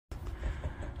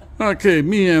Okay,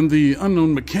 me and the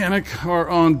unknown mechanic are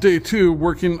on day 2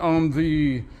 working on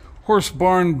the horse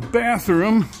barn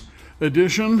bathroom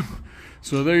addition.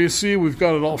 So there you see we've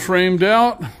got it all framed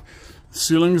out. The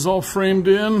ceiling's all framed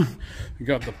in. We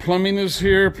got the plumbing is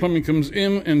here. Plumbing comes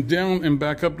in and down and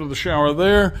back up to the shower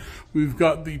there. We've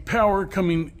got the power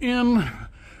coming in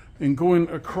and going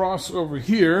across over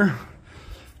here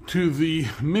to the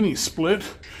mini split.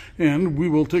 And we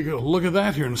will take a look at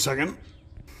that here in a second.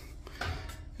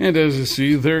 And as you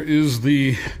see, there is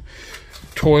the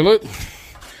toilet.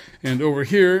 And over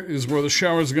here is where the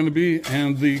shower is going to be.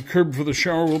 And the curb for the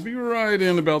shower will be right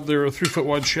in about there, a 3-foot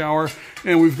wide shower.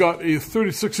 And we've got a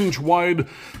 36-inch wide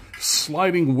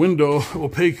sliding window,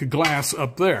 opaque glass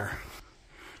up there.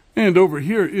 And over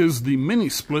here is the mini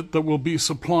split that will be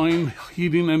supplying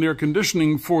heating and air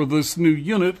conditioning for this new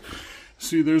unit.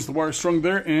 See, there's the wire strung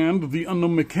there. And the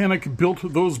unknown mechanic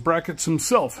built those brackets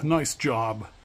himself. Nice job.